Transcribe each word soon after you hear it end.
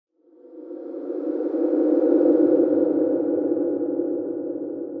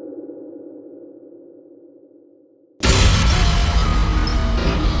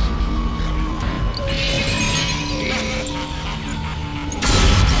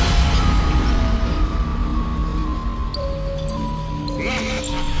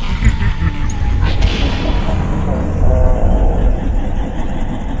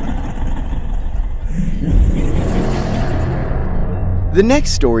The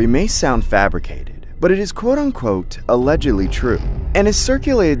next story may sound fabricated, but it is quote-unquote allegedly true, and has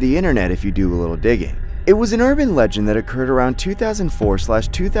circulated the internet if you do a little digging. It was an urban legend that occurred around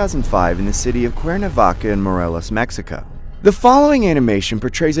 2004/2005 in the city of Cuernavaca in Morelos, Mexico. The following animation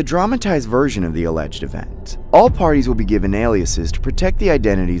portrays a dramatized version of the alleged event. All parties will be given aliases to protect the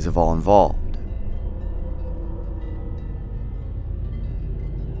identities of all involved.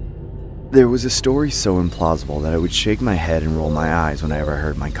 There was a story so implausible that I would shake my head and roll my eyes whenever I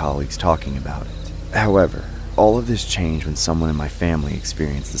heard my colleagues talking about it. However, all of this changed when someone in my family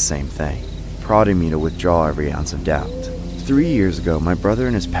experienced the same thing, prodding me to withdraw every ounce of doubt. 3 years ago, my brother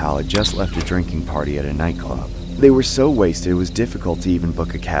and his pal had just left a drinking party at a nightclub. They were so wasted it was difficult to even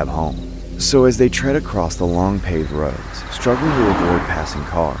book a cab home. So as they tread across the long paved roads, struggling to avoid passing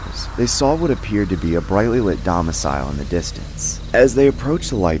cars, they saw what appeared to be a brightly lit domicile in the distance. As they approached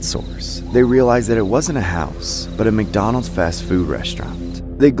the light source, they realized that it wasn't a house, but a McDonald's fast food restaurant.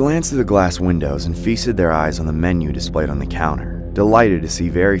 They glanced through the glass windows and feasted their eyes on the menu displayed on the counter, delighted to see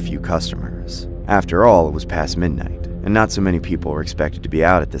very few customers. After all, it was past midnight, and not so many people were expected to be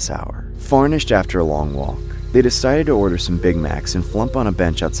out at this hour. Famished after a long walk, they decided to order some Big Macs and flump on a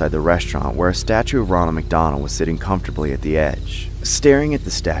bench outside the restaurant where a statue of Ronald McDonald was sitting comfortably at the edge. Staring at the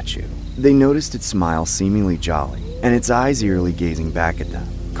statue, they noticed its smile seemingly jolly, and its eyes eerily gazing back at them,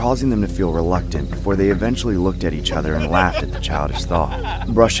 causing them to feel reluctant before they eventually looked at each other and laughed at the childish thought,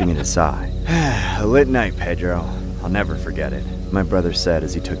 brushing it aside. A lit night, Pedro. I'll never forget it, my brother said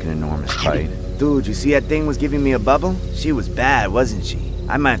as he took an enormous bite. Dude, you see that thing was giving me a bubble? She was bad, wasn't she?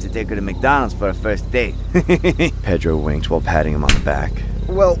 I might have to take her to McDonald's for a first date. Pedro winked while patting him on the back.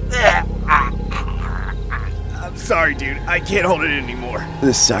 Well, I'm sorry, dude. I can't hold it anymore.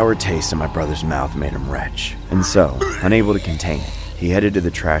 The sour taste in my brother's mouth made him retch, and so, unable to contain it, he headed to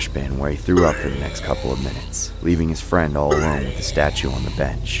the trash bin where he threw up for the next couple of minutes, leaving his friend all alone with the statue on the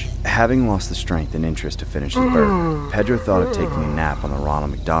bench. Having lost the strength and interest to finish his burger, Pedro thought of taking a nap on the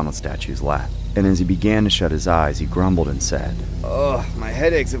Ronald McDonald statue's lap. And as he began to shut his eyes, he grumbled and said, "Oh, my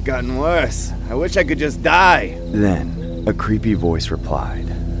headaches have gotten worse. I wish I could just die." Then, a creepy voice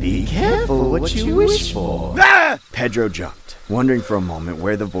replied, "Be careful what you wish for." Ah! Pedro jumped, wondering for a moment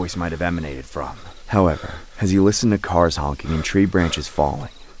where the voice might have emanated from. However, as he listened to cars honking and tree branches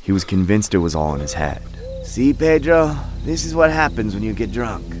falling, he was convinced it was all in his head. "See, Pedro, this is what happens when you get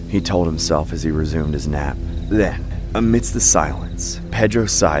drunk," he told himself as he resumed his nap. Then, amidst the silence, Pedro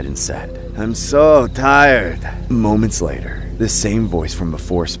sighed and said, "I'm so tired." Moments later, the same voice from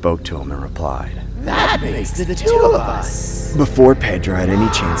before spoke to him and replied, "That makes the two of us." Before Pedro had any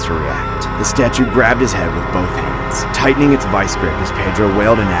chance to react, the statue grabbed his head with both hands, tightening its vice grip as Pedro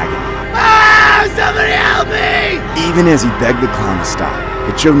wailed in agony. Ah! Somebody help me! Even as he begged the clown to stop,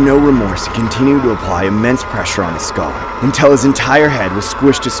 it showed no remorse and continued to apply immense pressure on his skull, until his entire head was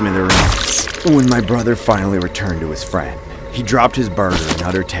squished to smithereens. When my brother finally returned to his friend, he dropped his burger in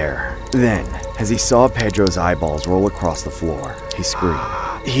utter terror. Then, as he saw Pedro's eyeballs roll across the floor, he screamed.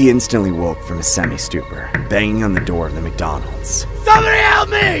 He instantly woke from his semi-stupor, banging on the door of the McDonald's. "Somebody help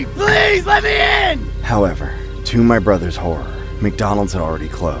me! Please let me in!" However, to my brother's horror, McDonald's had already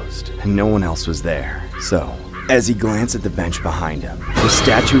closed, and no one else was there. So, as he glanced at the bench behind him, the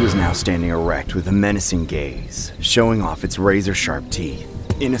statue was now standing erect with a menacing gaze, showing off its razor-sharp teeth.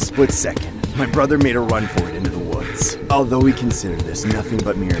 In a split second, my brother made a run for it into the woods. Although he considered this nothing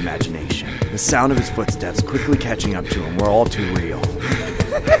but mere imagination, the sound of his footsteps quickly catching up to him were all too real.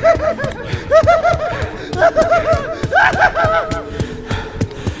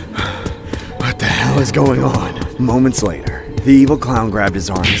 What the hell is going on? Moments later, the evil clown grabbed his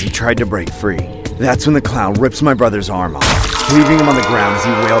arm as he tried to break free. That's when the clown rips my brother's arm off, leaving him on the ground as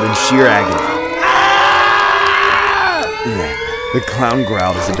he wailed in sheer agony. Then, the clown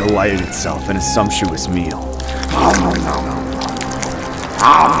growled as it delighted itself in a sumptuous meal. I'm loving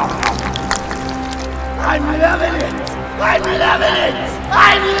it! I'm loving it!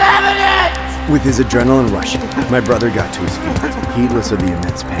 I'm loving it! With his adrenaline rushing, my brother got to his feet, heedless of the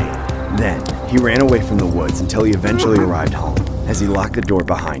immense pain. Then, he ran away from the woods until he eventually arrived home. As he locked the door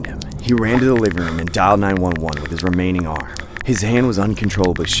behind him, he ran to the living room and dialed 911 with his remaining arm. His hand was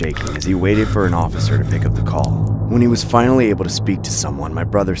uncontrollably shaking as he waited for an officer to pick up the call. When he was finally able to speak to someone, my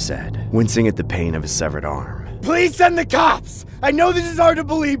brother said, wincing at the pain of his severed arm, "Please send the cops! I know this is hard to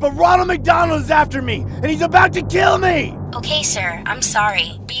believe, but Ronald McDonald is after me, and he's about to kill me!" Okay, sir, I'm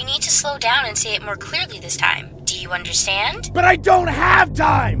sorry, but you need to slow down and say it more clearly this time. Do you understand? But I don't have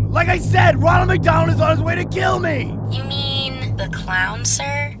time! Like I said, Ronald McDonald is on his way to kill me! You mean the clown,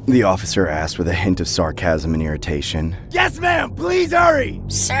 sir? The officer asked with a hint of sarcasm and irritation. Yes, ma'am! Please hurry!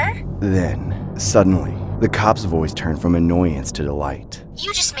 Sir? Then, suddenly, The cop's voice turned from annoyance to delight.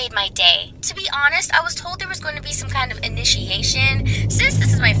 You just made my day. To be honest, I was told there was going to be some kind of initiation, since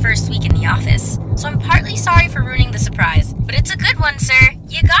this is my first week in the office. So I'm partly sorry for ruining the surprise, but it's a good one, sir.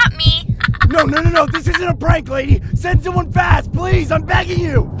 You got me. No, this isn't a prank, lady! Send someone fast, please, I'm begging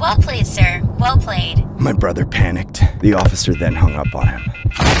you! Well played, sir. Well played. My brother panicked. The officer then hung up on him.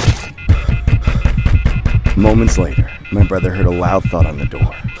 Moments later, my brother heard a loud thud on the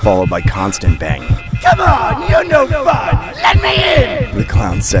door, followed by constant banging. Come on, you're no fun! Let me in! The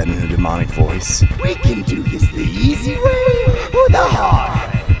clown said in a demonic voice. We can do this the easy way or the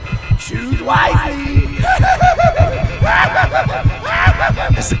hard way. Choose wisely!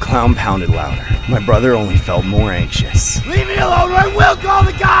 As the clown pounded louder, my brother only felt more anxious. Leave me alone or I will call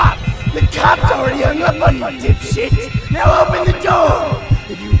the cops! The cops already hung up on you, dipshit! Now open the door!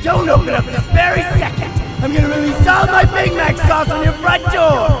 If you don't open up this very second, I'm gonna release all my Big Mac sauce on your front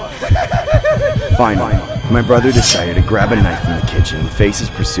door! Finally, my brother decided to grab a knife from the kitchen and face his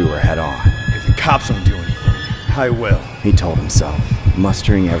pursuer head on. If the cops don't do anything, I will, he told himself,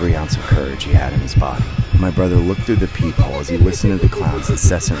 mustering every ounce of courage he had in his body. My brother looked through the peephole as he listened to the clown's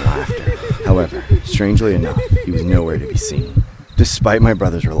incessant laughter. However, strangely enough, he was nowhere to be seen. Despite my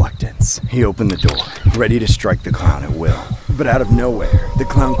brother's reluctance, he opened the door, ready to strike the clown at will. But out of nowhere, the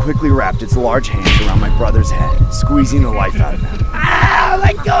clown quickly wrapped its large hands around my brother's head, squeezing the life out of him. Ah,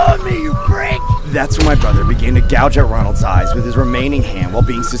 let go of me, you prick! That's when my brother began to gouge out Ronald's eyes with his remaining hand while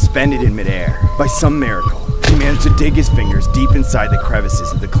being suspended in midair. By some miracle, he managed to dig his fingers deep inside the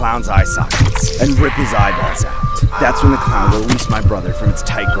crevices of the clown's eye sockets and rip his eyeballs out. That's when the clown released my brother from its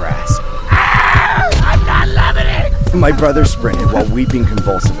tight grasp. Ah, I'm not loving it! My brother sprinted while weeping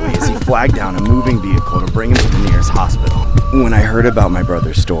convulsively as he flagged down a moving vehicle to bring him to the nearest hospital. When I heard about my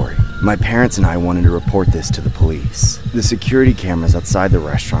brother's story, my parents and I wanted to report this to the police. The security cameras outside the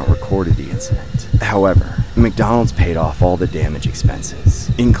restaurant recorded the incident. However, McDonald's paid off all the damage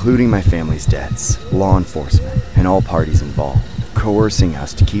expenses, including my family's debts, law enforcement, and all parties involved, coercing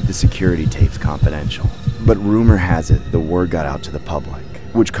us to keep the security tapes confidential. But rumor has it the word got out to the public,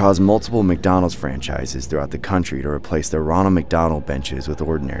 which caused multiple McDonald's franchises throughout the country to replace their Ronald McDonald benches with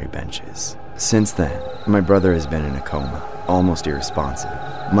ordinary benches. Since then, my brother has been in a coma, almost irresponsive.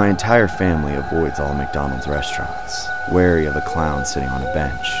 My entire family avoids all McDonald's restaurants, wary of a clown sitting on a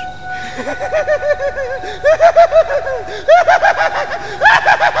bench.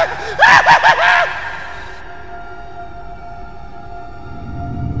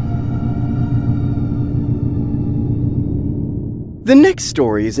 The next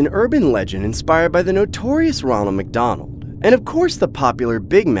story is an urban legend inspired by the notorious Ronald McDonald, and of course the popular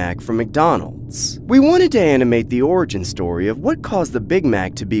Big Mac from McDonald's. We wanted to animate the origin story of what caused the Big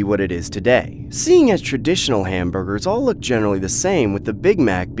Mac to be what it is today, seeing as traditional hamburgers all look generally the same with the Big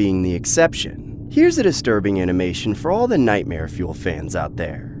Mac being the exception. Here's a disturbing animation for all the Nightmare Fuel fans out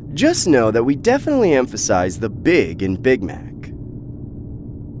there. Just know that we definitely emphasize the big in Big Mac.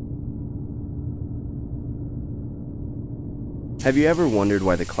 Have you ever wondered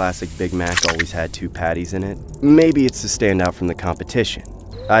why the classic Big Mac always had 2 patties in it? Maybe it's to stand out from the competition.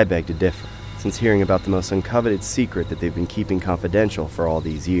 I beg to differ, since hearing about the most uncoveted secret that they've been keeping confidential for all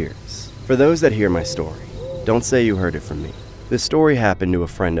these years. For those that hear my story, don't say you heard it from me. This story happened to a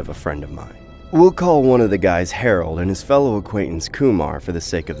friend of mine. We'll call one of the guys Harold and his fellow acquaintance Kumar for the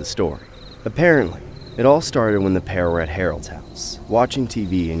sake of the story. Apparently, it all started when the pair were at Harold's house, watching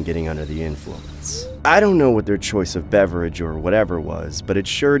TV and getting under the influence. I don't know what their choice of beverage or whatever was, but it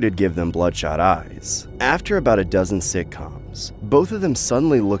sure did give them bloodshot eyes. After about a dozen sitcoms, both of them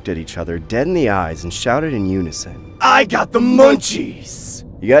suddenly looked at each other dead in the eyes and shouted in unison, I got the munchies!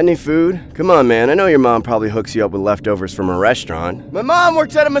 "You got any food? Come on, man, I know your mom probably hooks you up with leftovers from a restaurant." My mom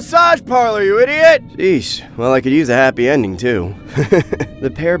works at a massage parlor, you idiot! Sheesh, well, I could use a happy ending too.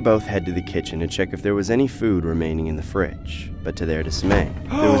 The pair both head to the kitchen to check if there was any food remaining in the fridge, but to their dismay,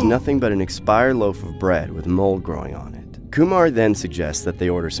 there was nothing but an expired loaf of bread with mold growing on it. Kumar then suggests that they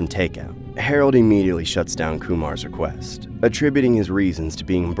order some takeout. Harold immediately shuts down Kumar's request, attributing his reasons to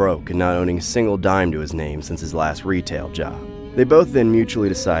being broke and not owning a single dime to his name since his last retail job. They both then mutually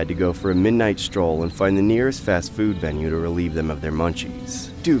decide to go for a midnight stroll and find the nearest fast food venue to relieve them of their munchies.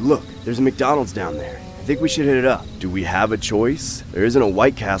 Dude, look, there's a McDonald's down there. I think we should hit it up. Do we have a choice? There isn't a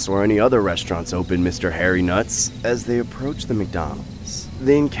White Castle or any other restaurants open, Mr. Harry Nuts. As they approach the McDonald's,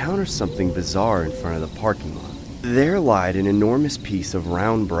 they encounter something bizarre in front of the parking lot. There lied an enormous piece of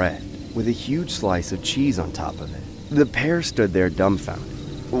round bread with a huge slice of cheese on top of it. The pair stood there dumbfounded.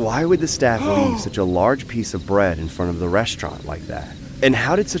 Why would the staff leave such a large piece of bread in front of the restaurant like that? And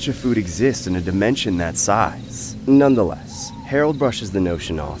how did such a food exist in a dimension that size? Nonetheless, Harold brushes the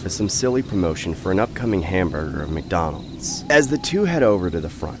notion off as some silly promotion for an upcoming hamburger of McDonald's. As the two head over to the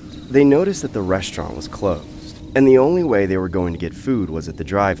front, they notice that the restaurant was closed, and the only way they were going to get food was at the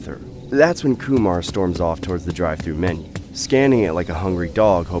drive-thru. That's when Kumar storms off towards the drive-thru menu, scanning it like a hungry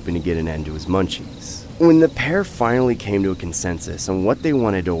dog hoping to get an end to his munchies. When the pair finally came to a consensus on what they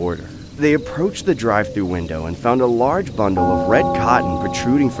wanted to order, they approached the drive-thru window and found a large bundle of red cotton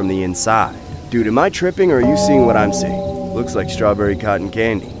protruding from the inside. Dude, am I tripping or are you seeing what I'm seeing? Looks like strawberry cotton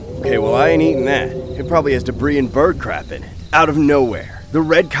candy. Okay, well I ain't eating that. It probably has debris and bird crap in it. Out of nowhere, the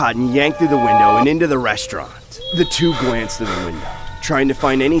red cotton yanked through the window and into the restaurant. The two glanced through the window, trying to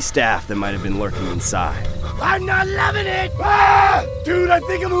find any staff that might have been lurking inside. I'm not loving it! Ah! Dude, I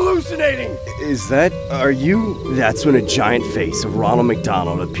think I'm hallucinating! Are you? That's when a giant face of Ronald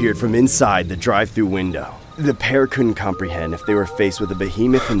McDonald appeared from inside the drive-thru window. The pair couldn't comprehend if they were faced with a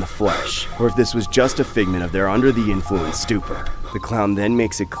behemoth in the flesh, or if this was just a figment of their under-the-influence stupor. The clown then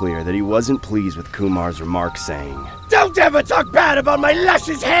makes it clear that he wasn't pleased with Kumar's remark, saying, "Don't ever talk bad about my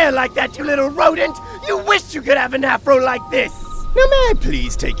luscious hair like that, you little rodent! You wish you could have an afro like this!" "Now may I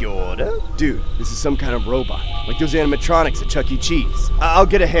please take your order?" "Dude, this is some kind of robot, like those animatronics at Chuck E. Cheese. I'll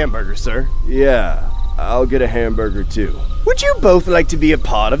get a hamburger, sir." "Yeah, I'll get a hamburger too." "Would you both like to be a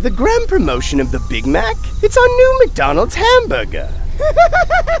part of the grand promotion of the Big Mac? It's our new McDonald's hamburger."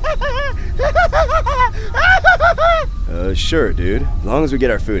 Sure, dude. As long as we get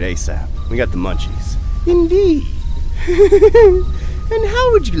our food ASAP. We got the munchies. "Indeed." "And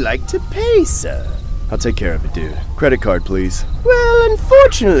how would you like to pay, sir?" "I'll take care of it, dude. Credit card, please." "Well,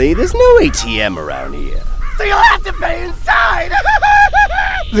 unfortunately, there's no ATM around here." "So you'll have to pay inside!"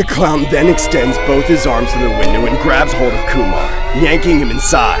 The clown then extends both his arms to the window and grabs hold of Kumar, yanking him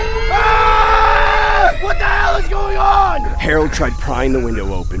inside. Ah! What the hell is going on? Harold tried prying the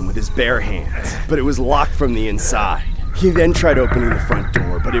window open with his bare hands, but it was locked from the inside. He then tried opening the front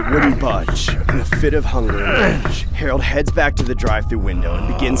door, but it wouldn't budge. In a fit of hunger and rage, Harold heads back to the drive-thru window and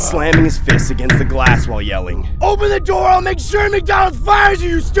begins slamming his fists against the glass while yelling, "Open the door, I'll make sure McDonald's fires you,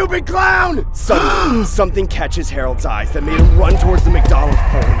 you stupid clown!" Suddenly, something catches Harold's eyes that made him run towards the McDonald's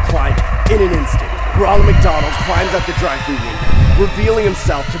pole and climb it. In an instant, Ronald McDonald climbs out the drive-thru window, revealing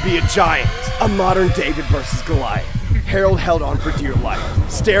himself to be a giant, a modern David versus Goliath. Harold held on for dear life,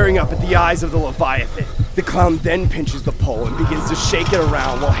 staring up at the eyes of the Leviathan. The clown then pinches the pole and begins to shake it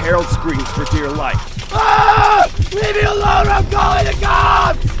around while Harold screams for dear life. "Ah! Leave me alone, I'm calling the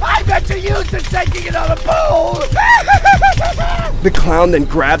cops! I bet you're used to shaking it on a pole!" The clown then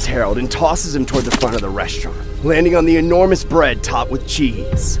grabs Harold and tosses him toward the front of the restaurant, landing on the enormous bread topped with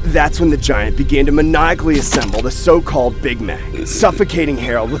cheese. That's when the giant began to maniacally assemble the so-called Big Mac, suffocating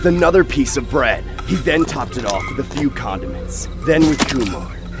Harold with another piece of bread. He then topped it off with a few condiments, then with Kumar,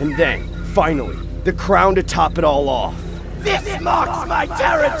 and then, finally, the crown to top it all off. "This marks my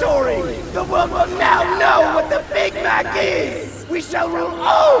territory! The world will now know what the Big Mac is! We shall rule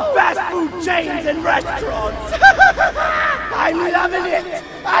all fast food chains and restaurants!" I'm loving it!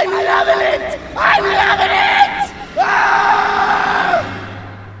 I'm loving it! I'm loving it! Ah!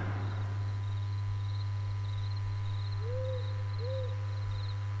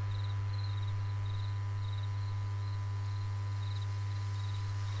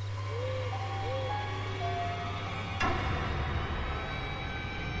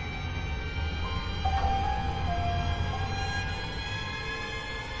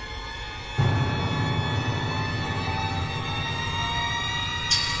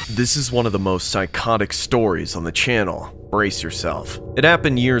 This is one of the most psychotic stories on the channel. Brace yourself. It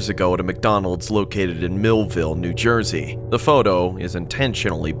happened years ago at a McDonald's located in Millville, New Jersey. The photo is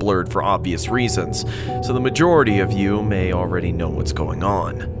intentionally blurred for obvious reasons, so the majority of you may already know what's going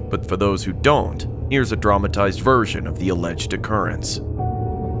on. But for those who don't, here's a dramatized version of the alleged occurrence.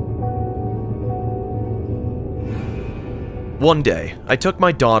 One day, I took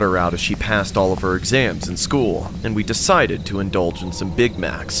my daughter out as she passed all of her exams in school, and we decided to indulge in some Big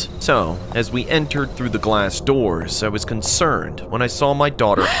Macs. So, as we entered through the glass doors, I was concerned when I saw my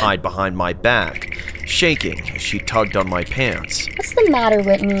daughter hide behind my back, shaking as she tugged on my pants. What's the matter,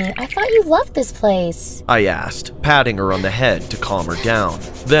 Whitney? I thought you loved this place. I asked, patting her on the head to calm her down.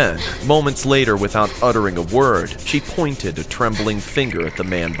 Then, moments later, without uttering a word, she pointed a trembling finger at the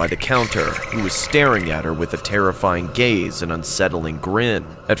man by the counter, who was staring at her with a terrifying gaze and unsettling grin.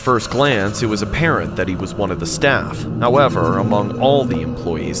 At first glance, it was apparent that he was one of the staff. However, among all the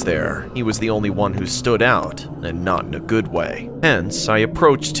employees there, he was the only one who stood out, and not in a good way. Hence, I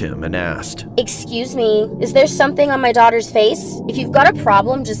approached him and asked, "Excuse me, is there something on my daughter's face? If you've got a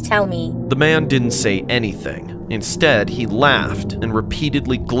problem, just tell me." The man didn't say anything. Instead, he laughed and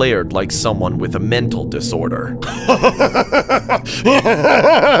repeatedly glared like someone with a mental disorder.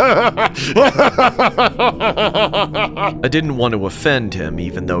 I didn't want to offend him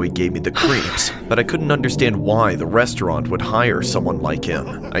even though he gave me the creeps, but I couldn't understand why the restaurant would hire someone like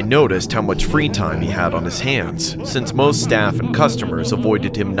him. I noticed how much free time he had on his hands, since most staff and customers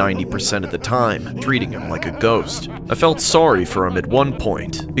avoided him 90% of the time, treating him like a ghost. I felt sorry for him at one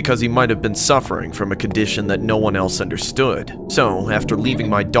point, because he might have been suffering from a condition that no one else understood. So, after leaving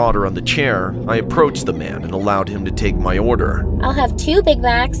my daughter on the chair, I approached the man and allowed him to take my order. I'll have 2 Big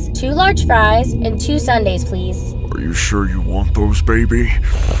Macs, 2 large fries, and 2 sundaes, please. Are you sure you want those, baby?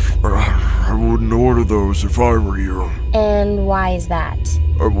 I wouldn't order those if I were you. And why is that?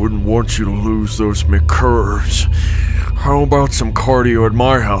 I wouldn't want you to lose those McCurves. How about some cardio at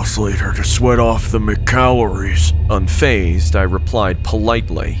my house later to sweat off the McCalories? Unfazed, I replied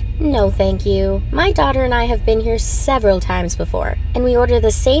politely. No, thank you. My daughter and I have been here several times before, and we order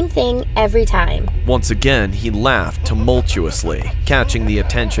the same thing every time. Once again, he laughed tumultuously, catching the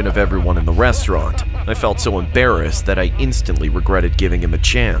attention of everyone in the restaurant. I felt so embarrassed that I instantly regretted giving him a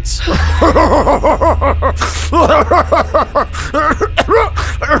chance.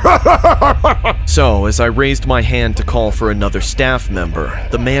 So, as I raised my hand to call for another staff member,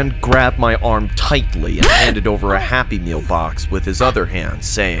 the man grabbed my arm tightly and handed over a Happy Meal box with his other hand,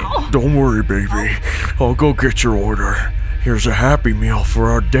 saying, Don't worry, baby. I'll go get your order. Here's a Happy Meal for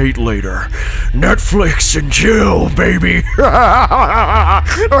our date later. Netflix and chill, baby.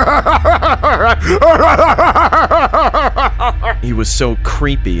 He was so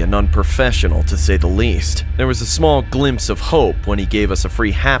creepy and unprofessional, to say the least. There was a small glimpse of hope when he gave us a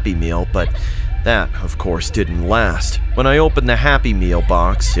free Happy Meal, but that, of course, didn't last. When I opened the Happy Meal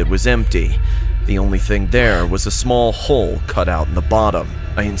box, it was empty. The only thing there was a small hole cut out in the bottom.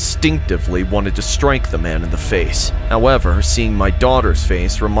 I instinctively wanted to strike the man in the face. However, seeing my daughter's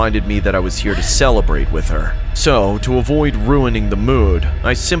face reminded me that I was here to celebrate with her. So, to avoid ruining the mood,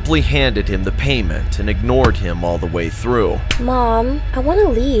 I simply handed him the payment and ignored him all the way through. Mom, I want to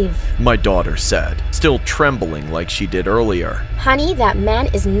leave. My daughter said, still trembling like she did earlier. Honey, that man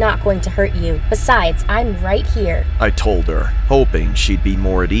is not going to hurt you. Besides, I'm right here. I told her, hoping she'd be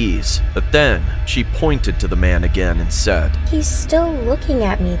more at ease. But then, she pointed to the man again and said, He's still looking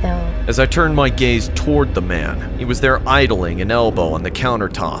at me, though. As I turned my gaze toward the man, he was there idling an elbow on the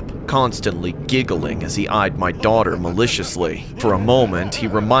countertop, constantly giggling as he eyed my daughter maliciously. For a moment, he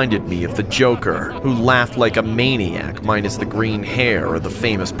reminded me of the Joker, who laughed like a maniac minus the green hair or the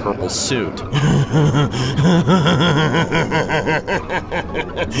famous purple suit.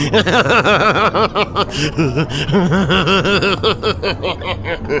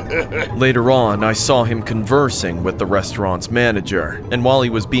 Later on, I saw him conversing with the restaurant's manager, and while he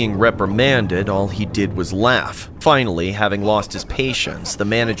was being reprimanded, all he did was laugh. Finally, having lost his patience, the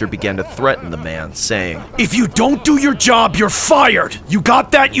manager began to threaten the man, saying, If you don't do your job, you're fired! You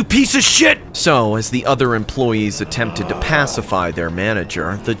got that, you piece of shit? So, as the other employees attempted to pacify their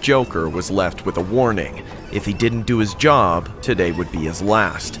manager, the Joker was left with a warning. If he didn't do his job, today would be his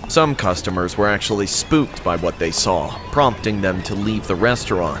last. Some customers were actually spooked by what they saw, prompting them to leave the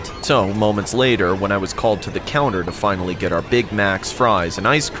restaurant. So, moments later, when I was called to the counter to finally get our Big Macs, fries, and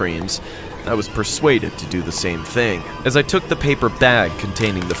ice creams, I was persuaded to do the same thing. As I took the paper bag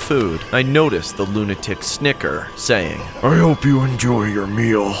containing the food, I noticed the lunatic snicker, saying, I hope you enjoy your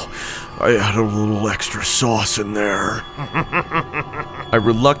meal. I add a little extra sauce in there. I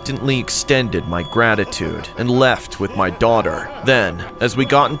reluctantly extended my gratitude and left with my daughter. Then, as we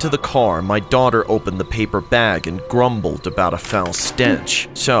got into the car, my daughter opened the paper bag and grumbled about a foul stench.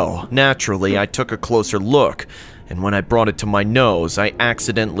 So, naturally, I took a closer look, and when I brought it to my nose, I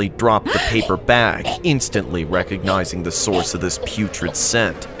accidentally dropped the paper bag, instantly recognizing the source of this putrid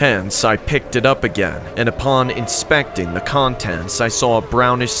scent. Hence, I picked it up again, and upon inspecting the contents, I saw a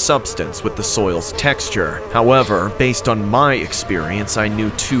brownish substance with the soil's texture. However, based on my experience, I knew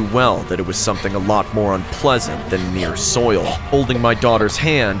too well that it was something a lot more unpleasant than mere soil. Holding my daughter's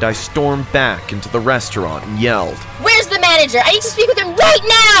hand, I stormed back into the restaurant and yelled, Where's the manager? I need to speak with him right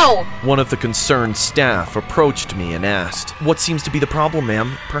now! One of the concerned staff approached me and asked, What seems to be the problem,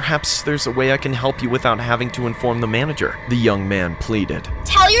 ma'am? Perhaps there's a way I can help you without having to inform the manager. The young man pleaded.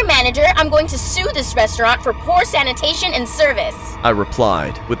 Tell your manager I'm going to sue this restaurant for poor sanitation and service. I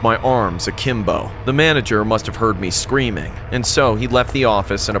replied, with my arms akimbo. The manager must have heard me screaming, and so he left the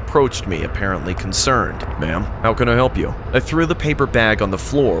office and approached me, apparently concerned. Ma'am, how can I help you? I threw the paper bag on the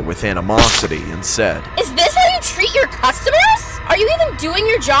floor with animosity and said, Is this how you treat your customers? Are you even doing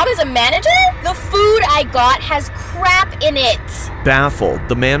your job as a manager? The food I got has crap in it. Baffled,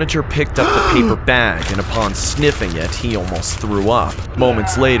 the manager picked up the paper bag, and upon sniffing it, he almost threw up.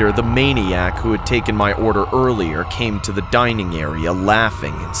 Moments later, the maniac who had taken my order earlier came to the dining area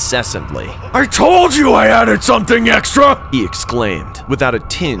laughing incessantly. I told you I added something extra! He exclaimed, without a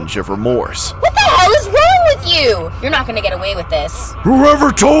tinge of remorse. What the hell is wrong with you? You're not gonna get away with this.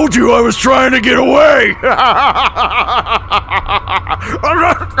 Whoever told you I was trying to get away?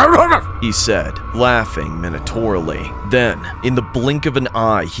 He said, laughing minotaurally. Then, in the blink of an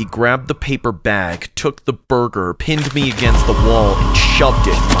eye, he grabbed the paper bag, took the burger, pinned me against the wall, and shoved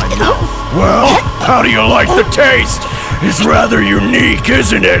it in my mouth. Well, how do you like the taste? It's rather unique,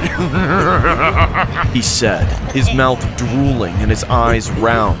 isn't it? He said, his mouth drooling and his eyes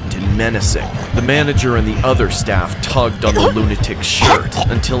round and menacing. The manager and the other staff tugged on the lunatic's shirt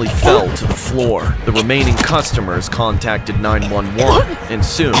until he fell to the floor. The remaining customers contacted 911, and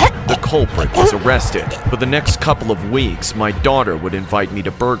soon, the culprit was arrested. For the next couple of weeks, my daughter would invite me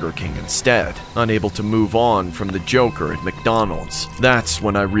to Burger King instead, unable to move on from the Joker at McDonald's. That's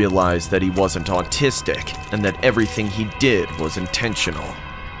when I realized that he wasn't autistic, and that everything he did was intentional.